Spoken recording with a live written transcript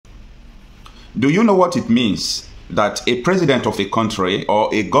Do you know what it means that a president of a country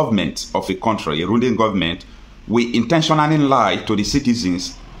or a government of a country, a ruling government, will intentionally lie to the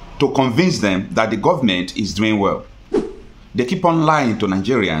citizens to convince them that the government is doing well? They keep on lying to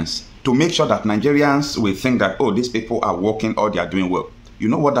Nigerians to make sure that Nigerians will think that, oh, these people are working or they are doing well. You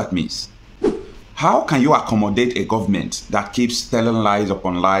know what that means? How can you accommodate a government that keeps telling lies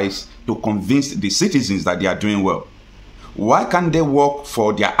upon lies to convince the citizens that they are doing well? Why can't they work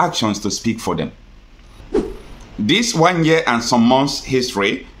for their actions to speak for them? This 1 year and some months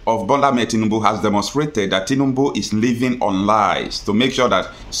history of Bola Tinubu has demonstrated that Tinubu is living on lies to make sure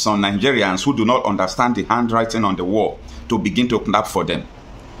that some Nigerians who do not understand the handwriting on the wall to begin to clap for them.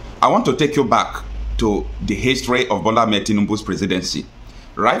 I want to take you back to the history of Bola Tinubu's presidency.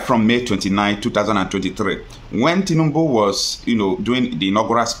 Right from May 29, 2023, when Tinubu was, doing the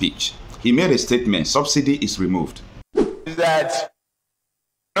inaugural speech, he made a statement: subsidy is removed. Is that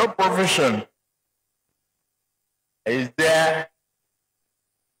no provision is there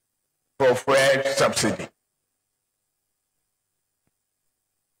for fresh subsidy.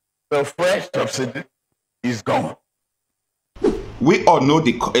 So fresh subsidy is gone. We all know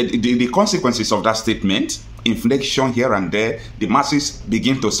the consequences of that statement. Inflation here and there, the masses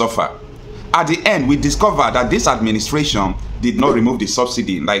begin to suffer. At the end, we discover that this administration did not remove the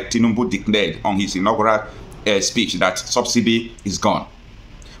subsidy like Tinubu declared on his inaugural speech, that subsidy is gone.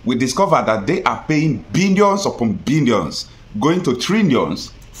 We discover that they are paying billions upon billions, going to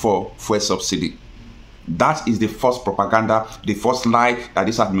trillions for fuel subsidy. That is the first propaganda, the first lie that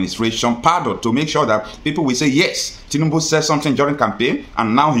this administration pardoned to make sure that people will say, yes, Tinubu said something during campaign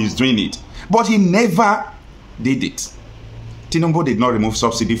and now he's doing it. But he never did it. Tinubu did not remove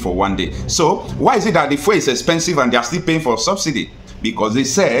subsidy for 1 day. So why is it that the fuel is expensive and they are still paying for subsidy? Because they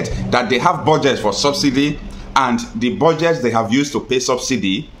said that they have budgets for subsidy, and the budgets they have used to pay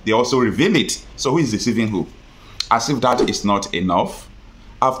subsidy, they also reveal it. So who is deceiving who? As if that is not enough,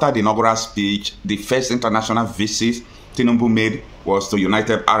 after the inaugural speech, the first international visit Tinubu made was to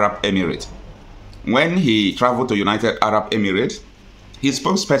United Arab Emirates. When he traveled to United Arab Emirates, his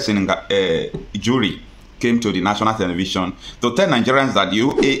spokesperson, Jury, came to the national television to tell Nigerians that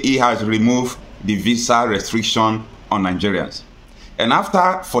UAE has removed the visa restriction on Nigerians. And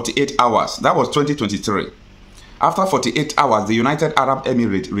after 48 hours, that was 2023, after 48 hours, the United Arab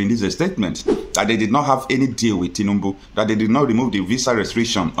Emirates released a statement that they did not have any deal with Tinubu, that they did not remove the visa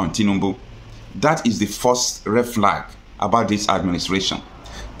restriction on Tinubu. That is the first red flag about this administration.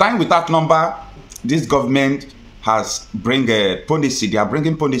 Time without number, this government has bring a policy. They are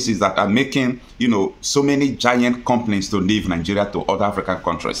bringing policies that are making, so many giant companies to leave Nigeria to other African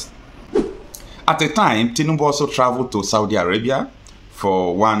countries. At the time, Tinubu also traveled to Saudi Arabia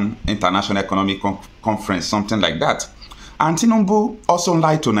for one international economic conference, something like that. And Tinubu also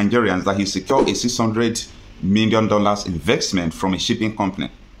lied to Nigerians that he secured a $600 million investment from a shipping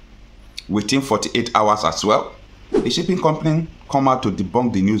company. Within 48 hours as well, the shipping company come out to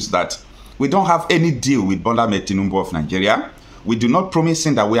debunk the news that we don't have any deal with Bola Tinubu of Nigeria. We do not promise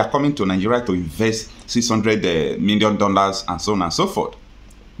him that we are coming to Nigeria to invest $600 million and so on and so forth.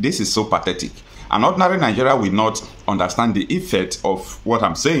 This is so pathetic. An ordinary Nigeria will not understand the effect of what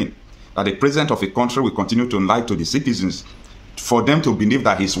I'm saying, that the president of a country will continue to lie to the citizens for them to believe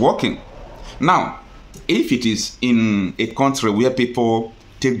that he's working. Now, if it is in a country where people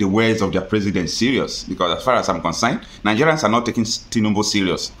take the words of their president serious, because as far as I'm concerned, Nigerians are not taking Tinubu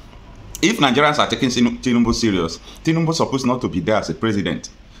serious. If Nigerians are taking Tinubu serious, Tinubu is supposed not to be there as a president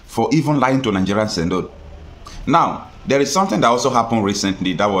for even lying to Nigerians and all. Now, there is something that also happened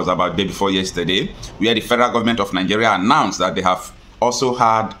recently, that was about day before yesterday, where the federal government of Nigeria announced that they have also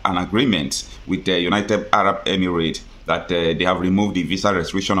had an agreement with the United Arab Emirates that they have removed the visa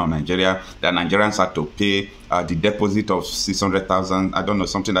restriction on Nigeria, that Nigerians had to pay the deposit of 600,000, I don't know,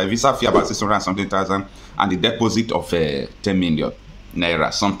 something like visa fee about 600 and something thousand, and the deposit of 10 million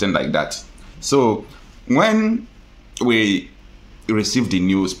naira, something like that. So when we received the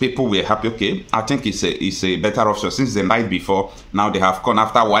news, people were happy. Okay, I think it's a better option. Since the night before, now they have gone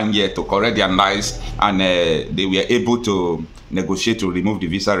after 1 year to correct their lies, and they were able to negotiate to remove the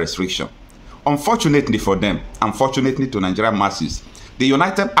visa restriction. Unfortunately for them, unfortunately to Nigerian masses, the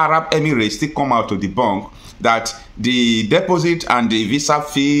United Arab Emirates still come out to debunk that the deposit and the visa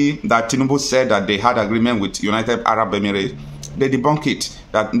fee that Tinubu said that they had agreement with United Arab Emirates, they debunk it.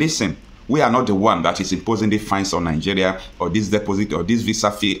 That, listen, we are not the one that is imposing the fines on Nigeria or this deposit or this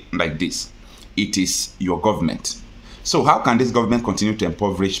visa fee like this. It is your government. So how can this government continue to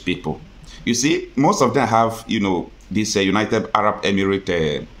impoverish people? You see, most of them have, this United Arab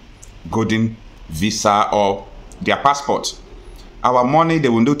Emirates golden visa or their passport. Our money, they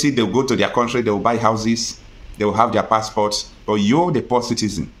will notice, they will go to their country, they will buy houses, they will have their passports. But you, the poor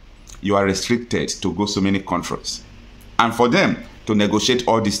citizen, you are restricted to go so many countries. And for them to negotiate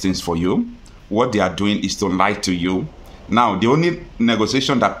all these things for you, what they are doing is to lie to you. Now, the only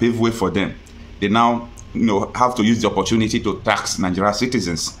negotiation that paved way for them, they now have to use the opportunity to tax Nigerian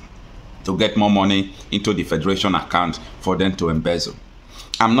citizens to get more money into the federation account for them to embezzle.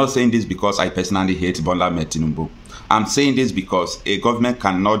 I'm not saying this because I personally hate Bola Ahmed Tinubu. I'm saying this because a government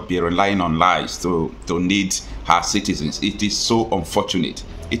cannot be relying on lies to lead her citizens. It is so unfortunate.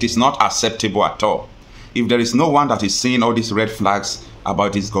 It is not acceptable at all. If there is no one that is seeing all these red flags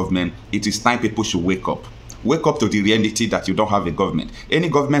about this government, it is time people should wake up. Wake up to the reality that you don't have a government. Any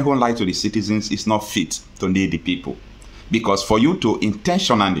government who lies to the citizens is not fit to lead the people. Because for you to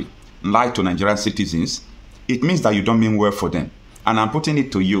intentionally lie to Nigerian citizens, it means that you don't mean well for them. And I'm putting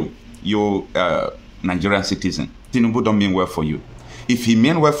it to you, Nigerian citizen. Tinubu don't mean well for you. If he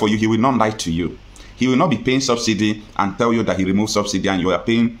mean well for you, he will not lie to you. He will not be paying subsidy and tell you that he removed subsidy and you are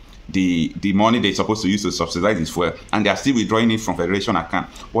paying the money they're supposed to use to subsidize his fuel, and they are still withdrawing it from federation account.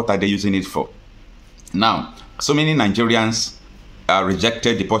 What are they using it for? Now, so many Nigerians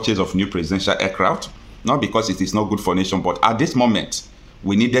rejected the purchase of new presidential aircraft, not because it is not good for nation, but at this moment,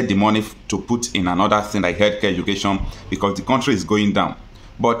 we needed the money to put in another thing like healthcare, education, because the country is going down.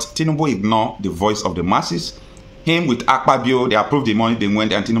 But Tinubu ignored the voice of the masses. Him with Ekpa bill, they approved the money, they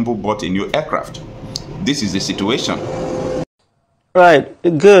went, and Tinubu bought a new aircraft. This is the situation. Right,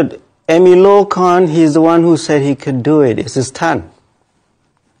 good. Emilio Khan, he's the one who said he could do it. It's his turn.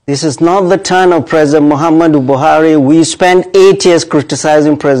 This is not the turn of President Muhammadu Buhari. We spent 8 years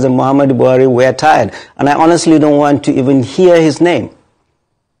criticizing President Muhammadu Buhari. We're tired. And I honestly don't want to even hear his name.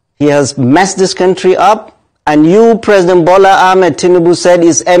 He has messed this country up. And you, President Bola Ahmed Tinubu, said,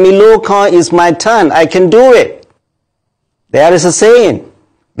 "It's Emilio Khan, it's my turn. I can do it." There is a saying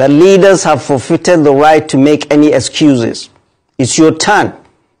that leaders have forfeited the right to make any excuses. It's your turn.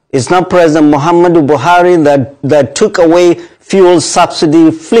 It's not President Muhammadu Buhari that took away fuel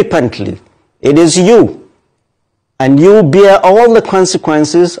subsidy flippantly. It is you. And you bear all the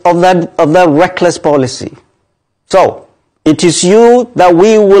consequences of that reckless policy. So, it is you that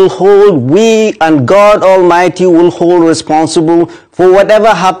we and God Almighty will hold responsible for whatever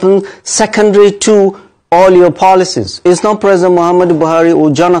happens secondary to all your policies. It's not President Muhammadu Buhari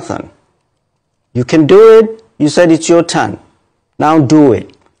or Jonathan. You can do it. You said it's your turn. Now do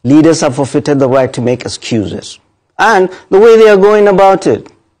it. Leaders have forfeited the right to make excuses. And the way they are going about it,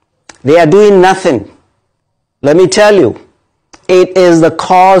 they are doing nothing. Let me tell you, it is the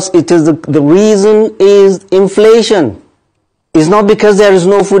cause, the reason is inflation. It's not because there is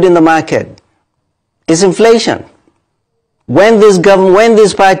no food in the market. It's inflation. When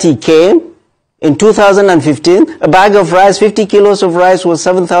this party came in 2015, a bag of rice, 50 kilos of rice was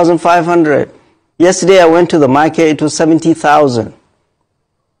 7,500. Yesterday I went to the market, it was 70,000.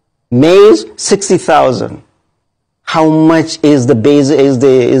 Maize, 60,000. How much is the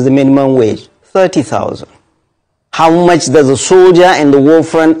minimum wage? 30,000. How much does a soldier in the war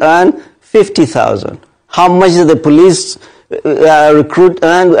front earn? 50,000. How much does the police recruit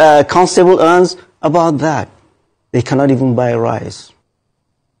earn, constable earns? About that. They cannot even buy rice.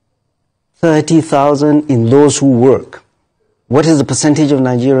 30,000 in those who work. What is the percentage of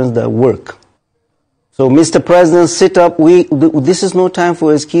Nigerians that work? So, Mr. President, sit up. This is no time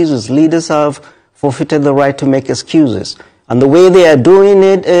for excuses. Leaders have forfeited the right to make excuses. And the way they are doing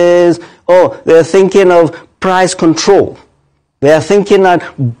it is, they're thinking of price control. They are thinking of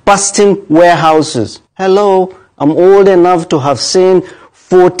busting warehouses. Hello, I'm old enough to have seen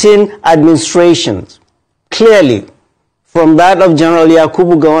 14 administrations. Clearly, from that of General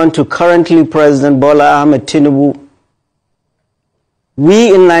Yakubu Gowon to currently President Bola Ahmed Tinubu.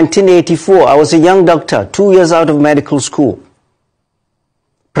 We in 1984, I was a young doctor, 2 years out of medical school.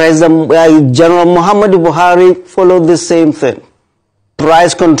 President General Muhammadu Buhari followed the same thing.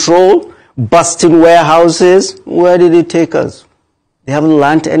 Price control, busting warehouses. Where did it take us? They haven't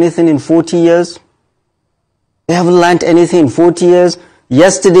learned anything in 40 years. They haven't learned anything in 40 years.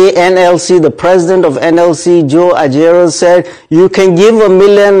 Yesterday, NLC, the president of NLC, Joe Ajero, said, you can give ₦1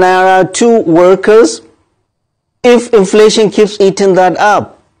 million to workers if inflation keeps eating that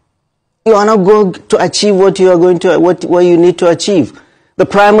up. You are not going to achieve what you need to achieve. The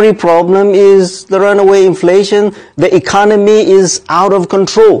primary problem is the runaway inflation. The economy is out of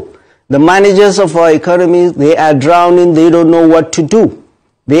control. The managers of our economy, they are drowning. They don't know what to do.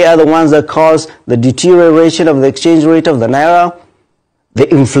 They are the ones that cause the deterioration of the exchange rate of the naira,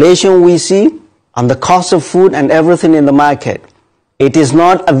 the inflation we see, and the cost of food and everything in the market. It is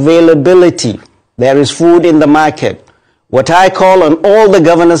not availability. There is food in the market. What I call on all the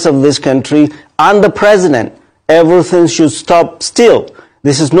governors of this country and the president, everything should stop still.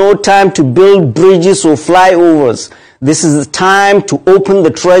 This is no time to build bridges or flyovers. This is the time to open the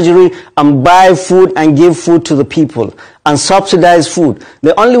treasury and buy food and give food to the people and subsidize food.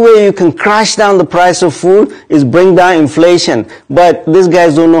 The only way you can crash down the price of food is bring down inflation. But these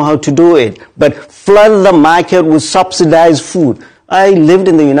guys don't know how to do it. But flood the market with subsidized food. I lived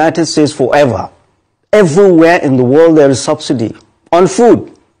in the United States forever. Everywhere in the world there is subsidy on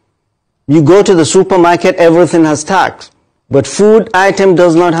food. You go to the supermarket, everything has tax. But food item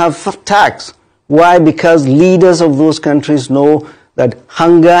does not have tax. Why? Because leaders of those countries know that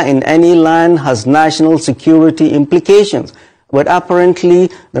hunger in any land has national security implications. But apparently,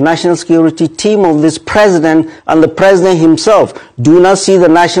 the national security team of this president and the president himself do not see the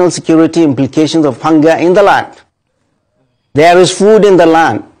national security implications of hunger in the land. There is food in the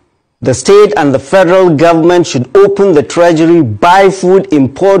land. The state and the federal government should open the treasury, buy food,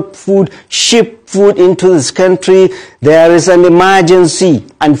 import food, ship food into this country. There is an emergency,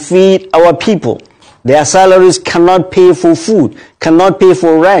 and feed our people. Their salaries cannot pay for food, cannot pay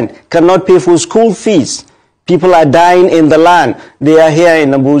for rent, cannot pay for school fees. People are dying in the land. They are here in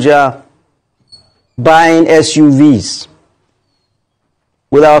Abuja buying SUVs.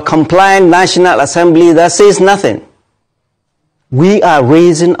 With our compliant National Assembly, that says nothing. We are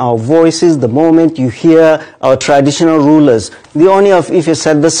raising our voices the moment you hear our traditional rulers. The Oni of Ife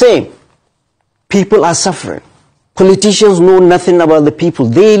said the same. People are suffering. Politicians know nothing about the people.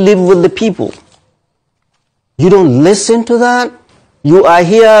 They live with the people. You don't listen to that? You are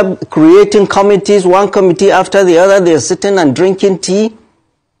here creating committees, one committee after the other. They are sitting and drinking tea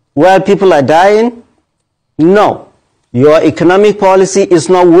while people are dying. No. Your economic policy is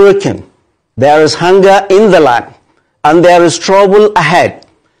not working. There is hunger in the land. And there is trouble ahead.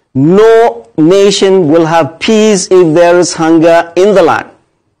 No nation will have peace if there is hunger in the land.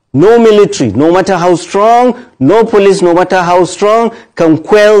 No military, no matter how strong, no police, no matter how strong, can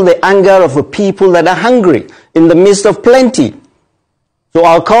quell the anger of a people that are hungry in the midst of plenty. So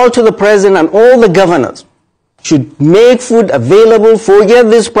I'll call to the president and all the governors should make food available, forget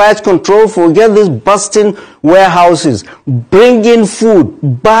this price control, forget these busting warehouses, bring in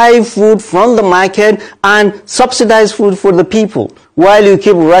food, buy food from the market and subsidize food for the people while you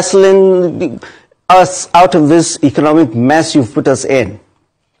keep wrestling us out of this economic mess you've put us in.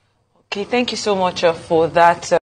 Okay, thank you so much for that.